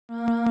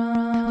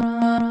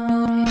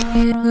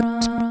Hello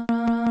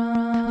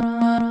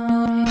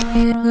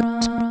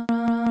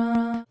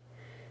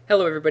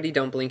everybody,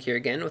 Don't Blink here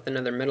again with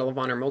another Medal of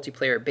Honor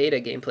multiplayer beta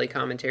gameplay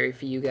commentary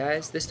for you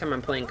guys. This time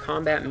I'm playing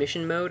combat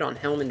mission mode on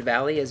Helmand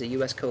Valley as a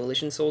US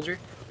coalition soldier.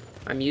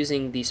 I'm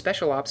using the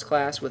special ops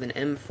class with an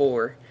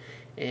M4,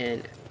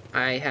 and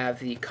I have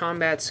the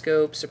combat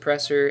scope,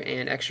 suppressor,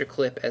 and extra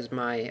clip as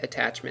my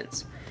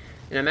attachments.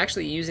 And I'm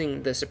actually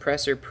using the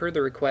suppressor per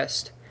the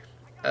request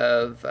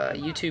of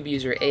YouTube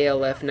user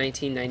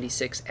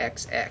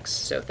ALF1996XX.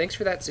 So thanks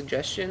for that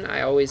suggestion. I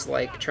always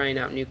like trying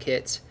out new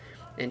kits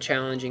and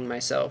challenging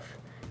myself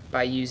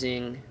by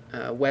using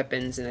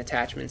weapons and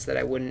attachments that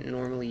I wouldn't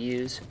normally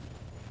use.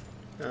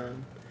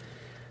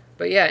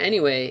 But yeah,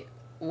 anyway,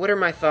 what are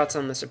my thoughts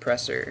on the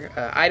suppressor?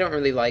 I don't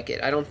really like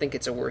it. I don't think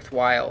it's a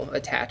worthwhile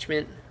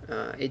attachment.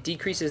 It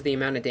decreases the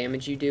amount of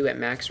damage you do at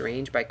max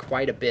range by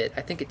quite a bit.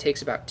 I think it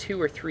takes about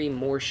 2 or 3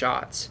 more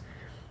shots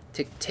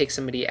to take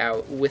somebody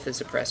out with a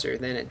suppressor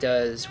than it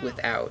does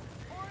without.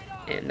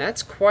 And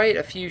that's quite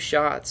a few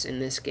shots in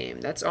this game.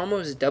 That's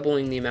almost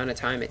doubling the amount of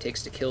time it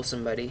takes to kill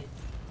somebody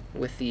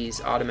with these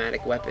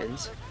automatic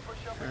weapons.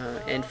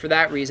 And for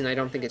that reason, I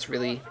don't think it's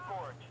really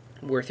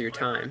worth your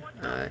time.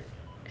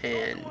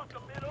 And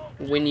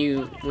when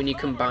you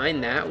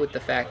combine that with the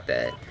fact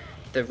that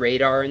the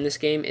radar in this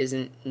game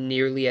isn't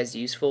nearly as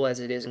useful as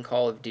it is in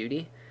Call of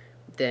Duty,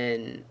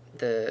 then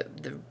the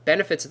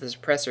benefits of the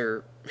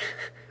suppressor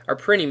are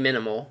pretty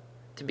minimal,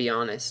 to be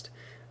honest.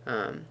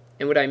 And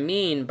what I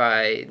mean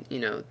by,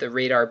 the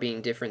radar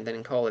being different than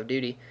in Call of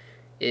Duty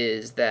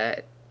is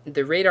that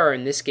the radar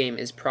in this game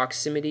is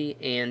proximity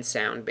and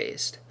sound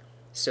based.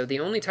 So the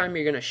only time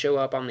you're going to show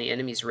up on the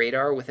enemy's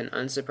radar with an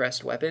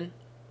unsuppressed weapon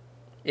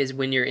is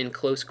when you're in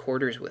close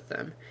quarters with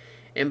them.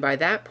 And by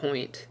that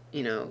point,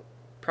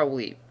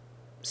 probably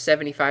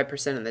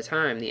 75% of the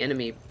time the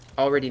enemy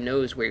already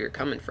knows where you're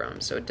coming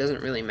from, so it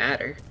doesn't really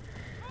matter.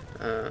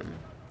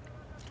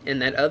 And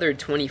that other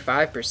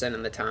 25%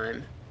 of the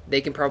time,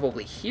 they can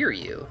probably hear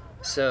you.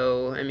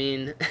 So, I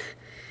mean,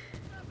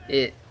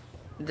 the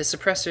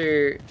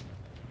suppressor,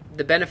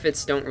 the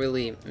benefits don't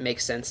really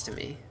make sense to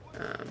me.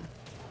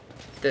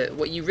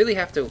 What you really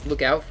have to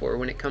look out for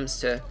when it comes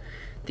to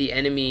the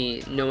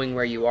enemy knowing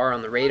where you are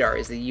on the radar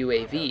is the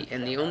UAV,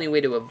 and the only way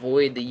to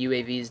avoid the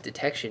UAV's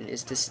detection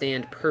is to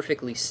stand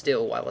perfectly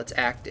still while it's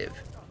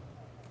active.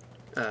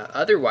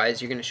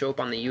 Otherwise, you're going to show up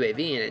on the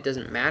UAV, and it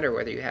doesn't matter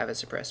whether you have a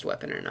suppressed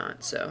weapon or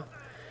not. So,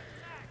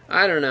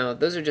 I don't know.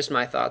 Those are just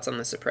my thoughts on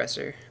the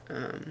suppressor.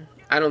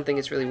 I don't think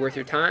it's really worth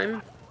your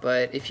time,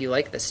 but if you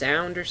like the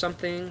sound or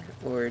something,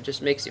 or it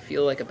just makes you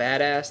feel like a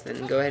badass,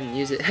 then go ahead and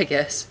use it, I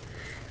guess.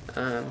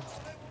 I'm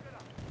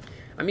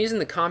using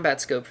the combat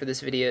scope for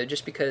this video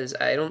just because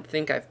I don't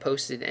think I've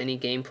posted any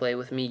gameplay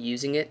with me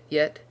using it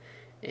yet,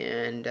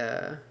 and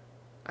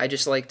I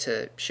just like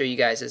to show you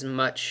guys as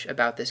much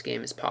about this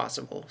game as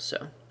possible.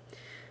 So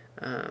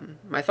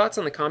my thoughts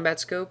on the combat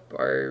scope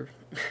are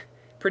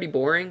pretty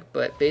boring,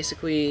 but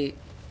basically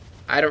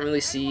I don't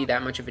really see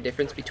that much of a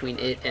difference between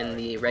it and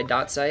the red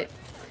dot sight,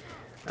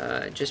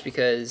 just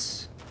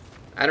because,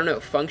 I don't know,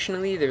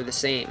 functionally they're the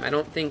same. I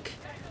don't think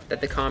that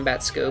the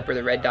combat scope or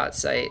the red dot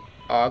sight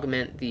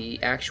augment the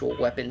actual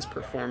weapon's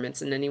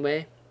performance in any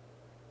way.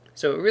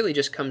 So it really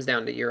just comes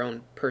down to your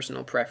own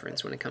personal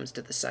preference when it comes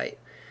to the sight.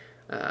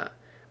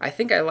 I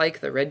think I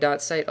like the red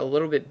dot sight a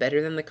little bit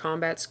better than the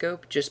combat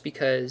scope, just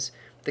because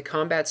the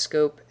combat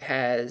scope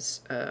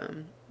has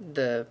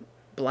the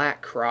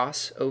black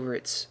cross over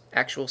its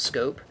actual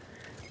scope,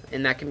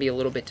 and that can be a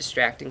little bit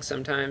distracting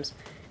sometimes.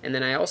 And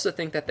then I also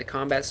think that the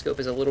combat scope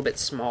is a little bit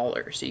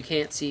smaller, so you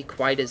can't see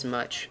quite as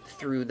much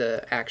through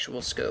the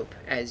actual scope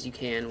as you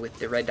can with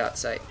the red dot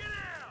sight.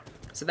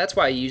 So that's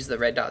why I use the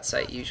red dot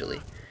sight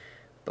usually.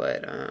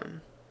 But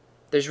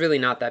there's really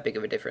not that big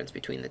of a difference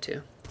between the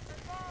two.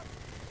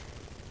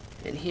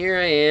 And here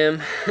I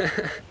am,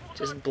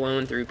 just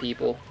blowing through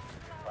people.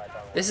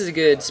 This is a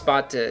good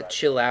spot to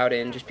chill out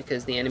in, just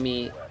because the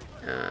enemy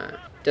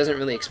doesn't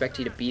really expect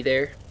you to be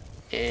there,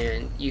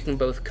 and you can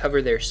both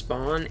cover their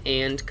spawn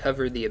and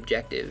cover the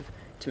objective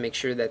to make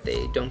sure that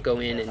they don't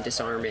go in and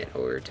disarm it,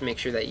 or to make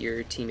sure that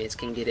your teammates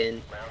can get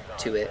in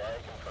to it.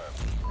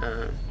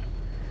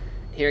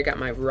 Here I got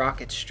my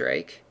rocket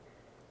strike.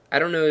 I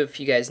don't know if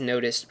you guys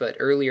noticed, but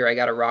earlier I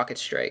got a rocket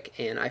strike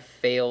and I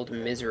failed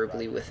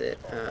miserably with it.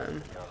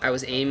 I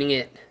was aiming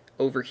it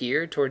over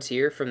here, towards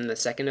here, from the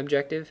second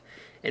objective,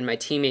 and my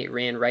teammate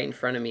ran right in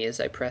front of me as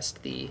I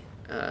pressed the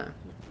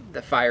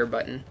fire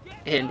button,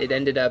 and it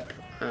ended up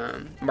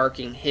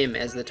marking him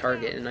as the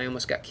target, and I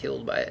almost got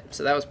killed by it.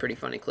 So that was a pretty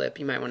funny clip.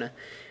 You might want to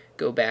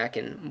go back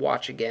and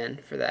watch again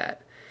for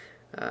that.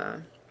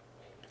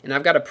 And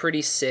I've got a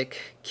pretty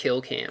sick kill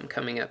cam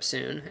coming up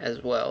soon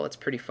as well. It's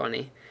pretty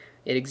funny.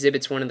 It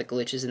exhibits one of the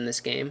glitches in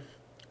this game,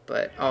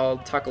 but I'll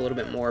talk a little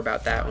bit more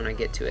about that when I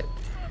get to it.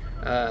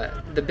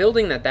 The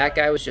building that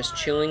guy was just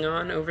chilling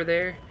on over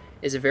there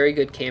is a very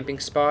good camping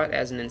spot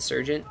as an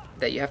insurgent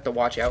that you have to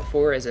watch out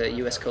for as a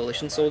US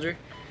coalition soldier,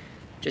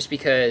 just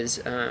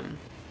because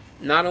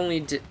not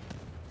only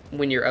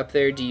when you're up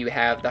there do you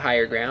have the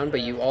higher ground,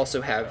 but you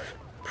also have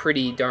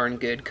pretty darn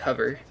good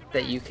cover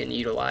that you can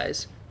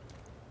utilize.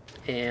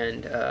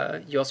 And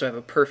you also have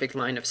a perfect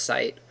line of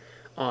sight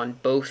on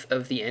both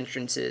of the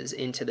entrances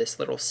into this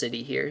little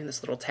city here,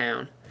 this little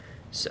town.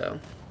 So,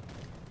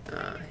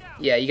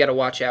 yeah, you got to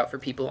watch out for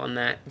people on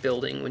that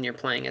building when you're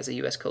playing as a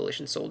U.S.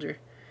 coalition soldier.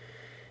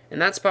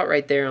 And that spot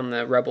right there on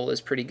the rubble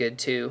is pretty good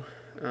too,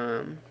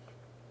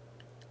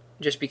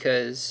 just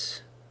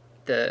because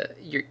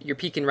you're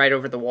peeking right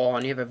over the wall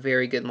and you have a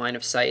very good line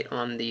of sight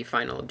on the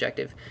final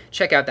objective.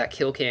 Check out that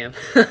kill cam.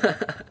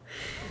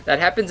 That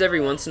happens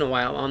every once in a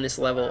while on this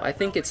level. I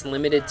think it's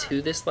limited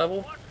to this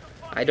level.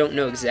 I don't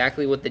know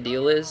exactly what the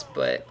deal is,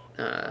 but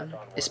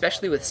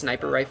especially with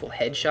sniper rifle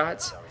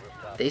headshots,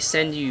 they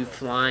send you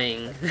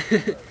flying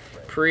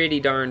pretty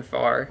darn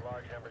far.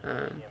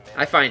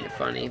 I find it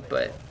funny,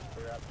 but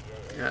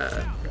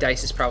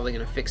DICE is probably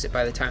going to fix it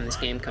by the time this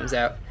game comes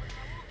out.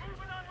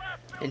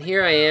 And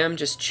here I am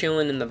just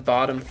chilling in the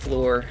bottom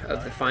floor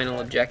of the final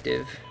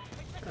objective.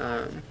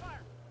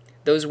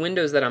 Those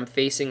windows that I'm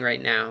facing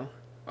right now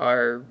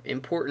are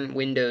important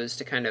windows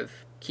to kind of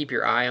keep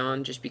your eye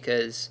on, just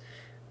because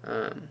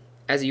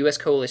as a U.S.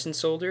 coalition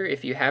soldier,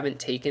 if you haven't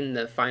taken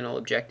the final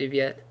objective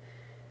yet,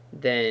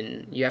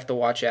 then you have to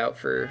watch out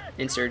for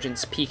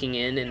insurgents peeking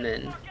in, and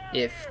then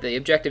if the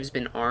objective's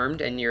been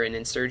armed and you're an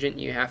insurgent,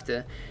 you have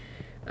to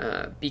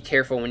be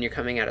careful when you're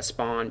coming out of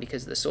spawn,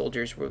 because the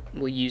soldiers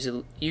will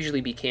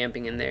usually be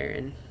camping in there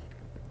and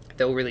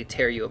they'll really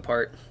tear you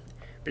apart.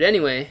 But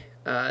anyway,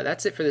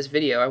 that's it for this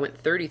video. I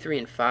went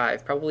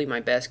 33-5, probably my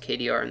best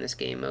KDR in this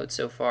game mode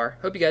so far.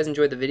 Hope you guys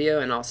enjoyed the video,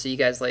 and I'll see you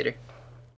guys later.